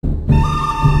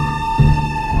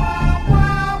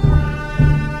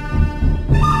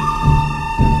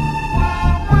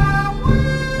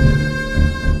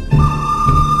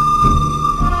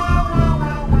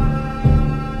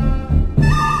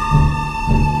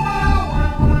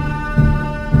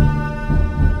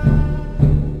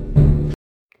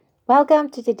Welcome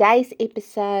to today's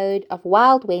episode of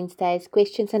Wild Wednesdays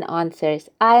Questions and Answers.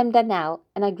 I am Danelle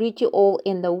and I greet you all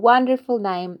in the wonderful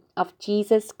name of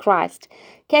Jesus Christ.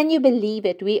 Can you believe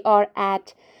it? We are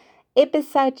at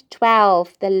episode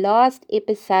 12, the last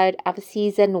episode of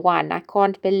season 1. I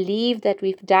can't believe that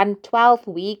we've done 12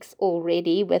 weeks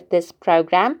already with this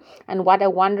program, and what a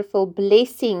wonderful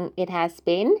blessing it has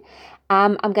been.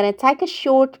 I'm going to take a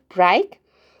short break.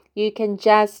 You can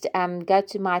just go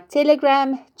to my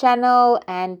Telegram channel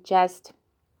and just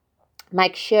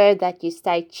make sure that you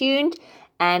stay tuned,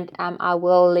 and I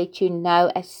will let you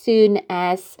know as soon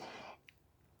as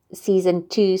season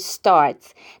 2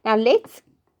 starts. Now let's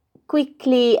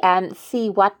quickly see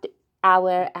what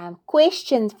our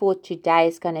questions for today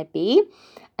is going to be.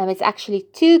 It's actually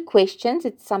 2 questions.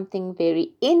 It's something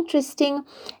very interesting.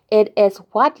 It is,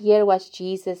 what year was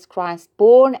Jesus Christ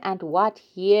born and what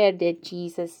year did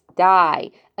Jesus die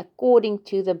according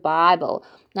to the Bible?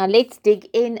 Now let's dig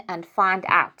in and find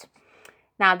out.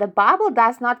 Now, the Bible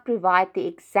does not provide the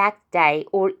exact day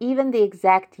or even the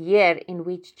exact year in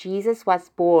which Jesus was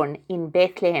born in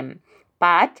Bethlehem,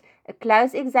 but a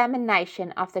close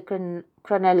examination of the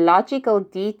chronological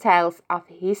details of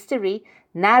history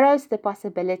narrows the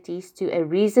possibilities to a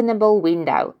reasonable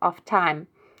window of time.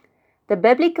 The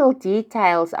biblical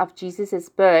details of Jesus'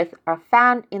 birth are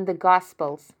found in the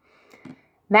Gospels.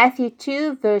 Matthew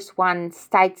 2 verse 1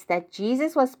 states that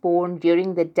Jesus was born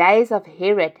during the days of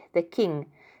Herod the king.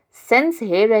 Since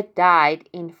Herod died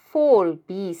in 4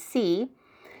 BC,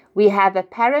 we have a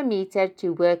parameter to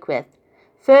work with.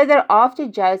 Further, after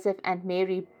Joseph and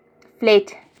Mary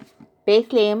fled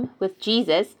Bethlehem with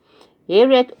Jesus,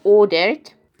 Herod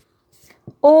ordered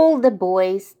all the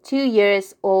boys 2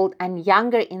 years old and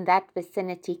younger in that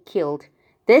vicinity killed.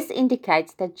 This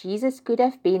indicates that Jesus could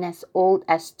have been as old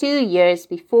as 2 years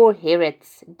before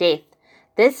Herod's death.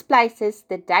 This places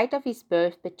the date of his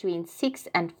birth between 6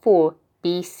 and 4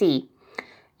 BC.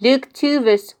 Luke 2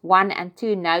 verse 1 and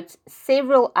 2 notes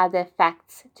several other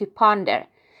facts to ponder.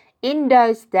 In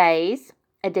those days,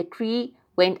 a decree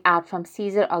went out from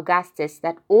Caesar Augustus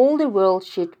that all the world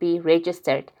should be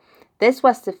registered. This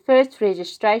was the first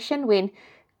registration when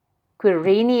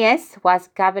Quirinius was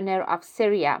governor of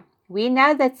Syria. We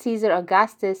know that Caesar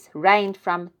Augustus reigned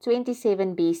from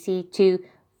 27 BC to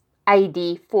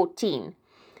AD 14.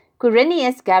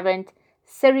 Quirinius governed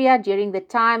Syria during the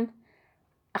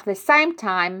same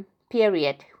time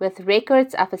period, with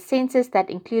records of a census that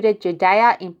included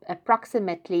Judea in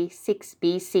approximately 6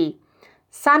 BC.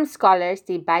 Some scholars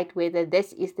debate whether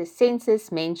this is the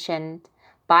census mentioned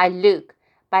by Luke,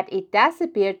 but it does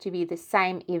appear to be the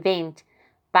same event.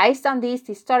 Based on these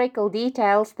historical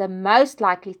details, the most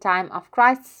likely time of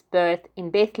Christ's birth in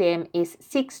Bethlehem is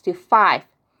 6 to 5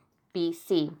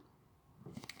 BC.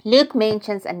 Luke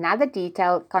mentions another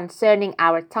detail concerning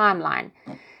our timeline.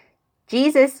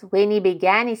 Jesus, when he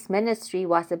began his ministry,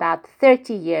 was about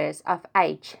 30 years of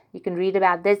age. You can read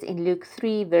about this in Luke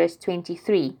 3 verse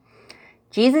 23.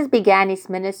 Jesus began his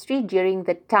ministry during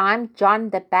the time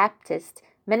John the Baptist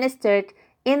ministered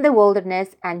in the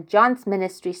wilderness, and John's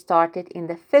ministry started in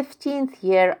the 15th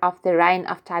year of the reign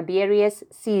of Tiberius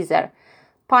Caesar,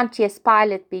 Pontius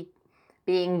Pilate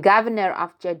being governor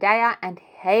of Judea and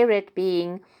Herod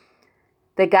being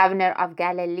the governor of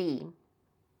Galilee.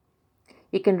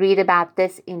 You can read about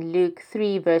this in Luke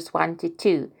 3 verse 1 to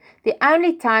 2. The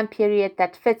only time period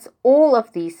that fits all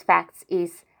of these facts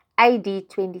is AD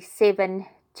 27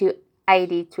 to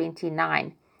AD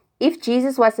 29. If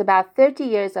Jesus was about 30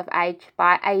 years of age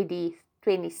by AD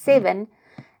 27,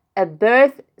 a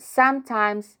birth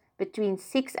sometimes between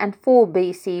 6 and 4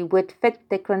 BC would fit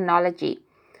the chronology.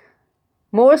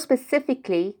 More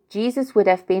specifically, Jesus would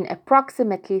have been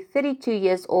approximately 32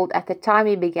 years old at the time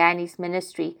he began his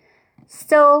ministry,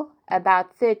 still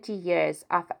about 30 years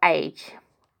of age.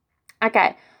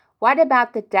 Okay, what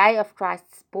about the day of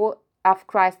Christ's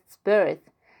birth?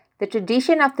 The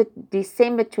tradition of the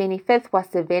December 25th was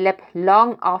developed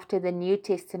long after the New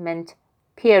Testament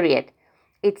period.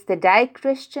 It's the day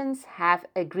Christians have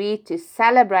agreed to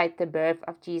celebrate the birth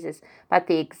of Jesus, but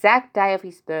the exact day of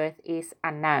his birth is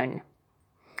unknown.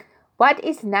 What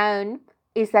is known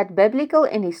is that biblical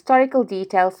and historical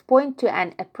details point to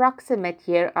an approximate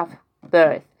year of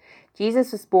birth.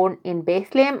 Jesus was born in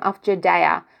Bethlehem of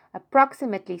Judea,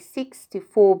 approximately 6 to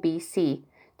 4 BC.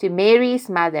 To Mary's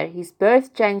mother, his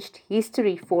birth changed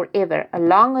history forever,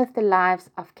 along with the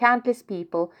lives of countless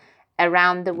people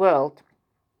around the world.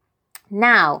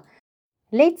 Now,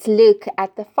 let's look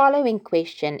at the following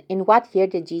question. In what year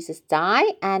did Jesus die,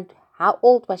 and how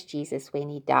old was Jesus when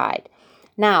he died?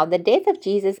 Now, the death of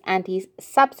Jesus and his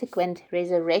subsequent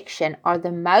resurrection are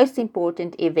the most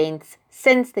important events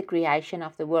since the creation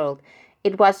of the world.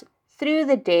 It was through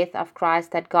the death of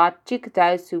Christ that God took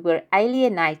those who were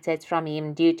alienated from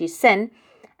him due to sin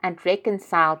and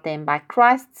reconciled them by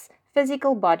Christ's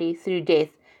physical body through death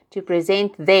to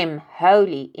present them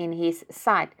holy in his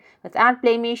sight, without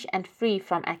blemish and free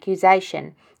from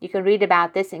accusation. You can read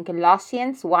about this in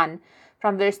Colossians 1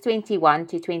 from verse 21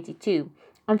 to 22.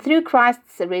 And through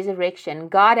Christ's resurrection,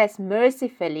 God has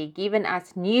mercifully given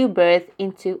us new birth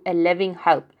into a living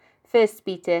hope. 1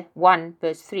 Peter 1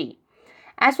 verse 3.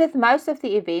 As with most of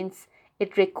the events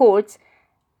it records,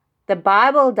 the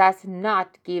Bible does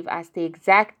not give us the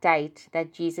exact date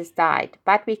that Jesus died,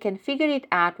 but we can figure it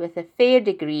out with a fair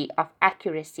degree of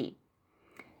accuracy.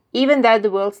 Even though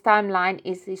the world's timeline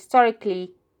is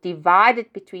historically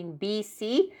divided between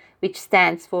BC, which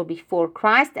stands for before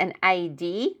Christ, and AD,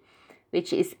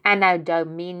 which is Anno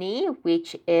Domini,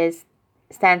 which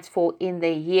stands for in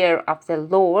the year of the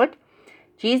Lord,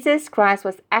 Jesus Christ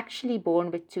was actually born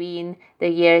between the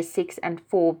years 6 and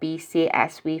 4 BC,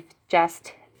 as we've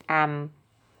just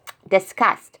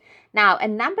discussed. Now, a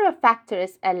number of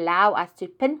factors allow us to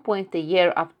pinpoint the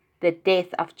year of the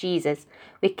death of Jesus.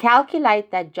 We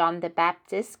calculate that John the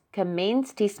Baptist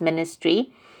commenced his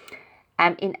ministry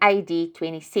in AD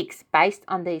 26, based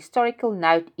on the historical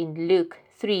note in Luke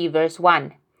 3 verse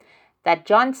 1, that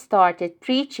John started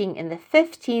preaching in the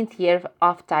 15th year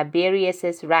of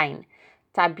Tiberius's reign.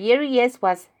 Tiberius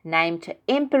was named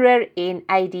emperor in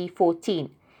AD 14,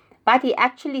 but he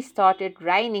actually started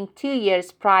reigning 2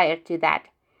 years prior to that,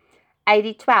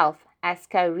 AD 12, as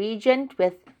co-regent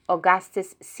with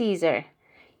Augustus Caesar.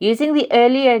 Using the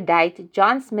earlier date,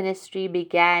 John's ministry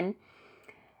began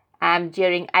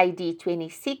during AD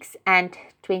 26 and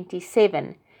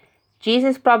 27.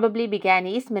 Jesus probably began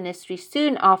his ministry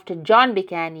soon after John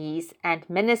began his and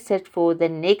ministered for the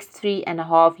next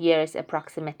 3.5 years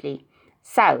approximately.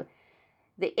 So,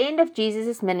 the end of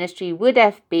Jesus' ministry would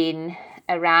have been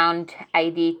around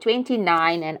AD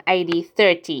 29 and AD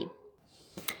 30.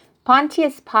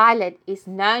 Pontius Pilate is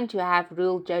known to have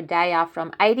ruled Judea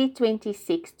from AD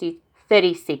 26 to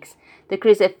 36. The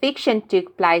crucifixion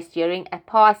took place during a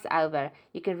Passover.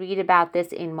 You can read about this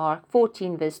in Mark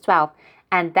 14 verse 12.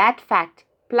 And that fact,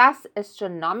 plus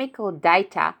astronomical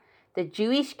data, the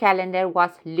Jewish calendar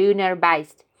was lunar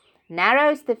based,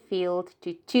 narrows the field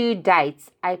to 2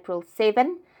 dates, April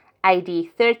 7, AD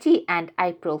 30 and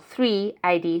April 3,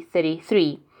 AD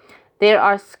 33. There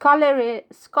are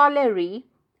scholarly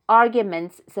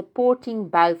arguments supporting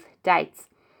both dates.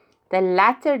 The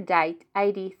latter date,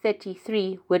 AD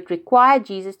 33, would require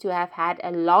Jesus to have had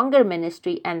a longer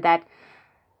ministry and that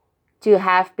to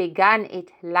have begun it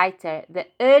later. The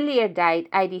earlier date,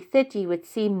 AD 30, would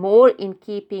seem more in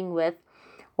keeping with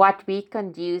what we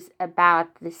can deduce about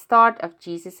the start of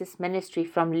Jesus' ministry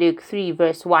from Luke 3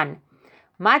 verse 1.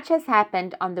 Much has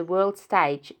happened on the world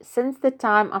stage since the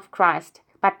time of Christ,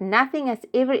 but nothing has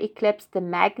ever eclipsed the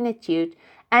magnitude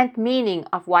and meaning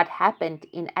of what happened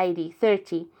in AD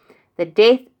 30, the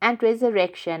death and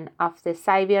resurrection of the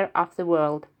Savior of the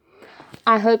world.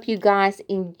 I hope you guys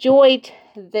enjoyed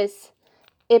this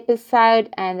episode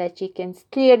and that you can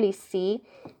clearly see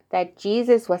that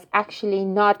Jesus was actually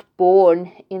not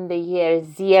born in the year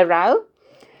 0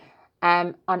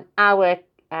 on our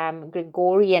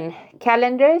Gregorian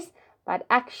calendars, but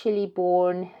actually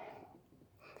born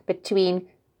between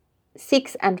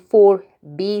 6 and 4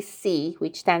 BC,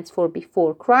 which stands for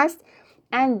before Christ.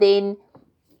 And then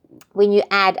when you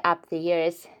add up the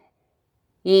years,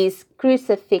 his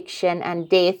crucifixion and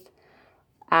death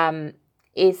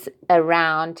is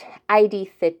around AD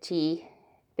 30,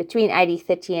 between AD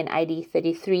 30 and AD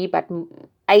 33, but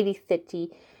AD 30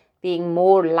 being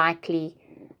more likely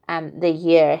the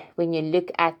year when you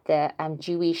look at the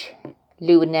Jewish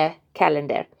lunar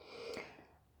calendar.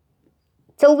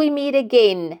 Till we meet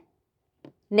again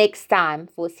next time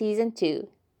for season 2.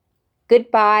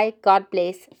 Goodbye, God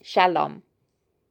bless, Shalom.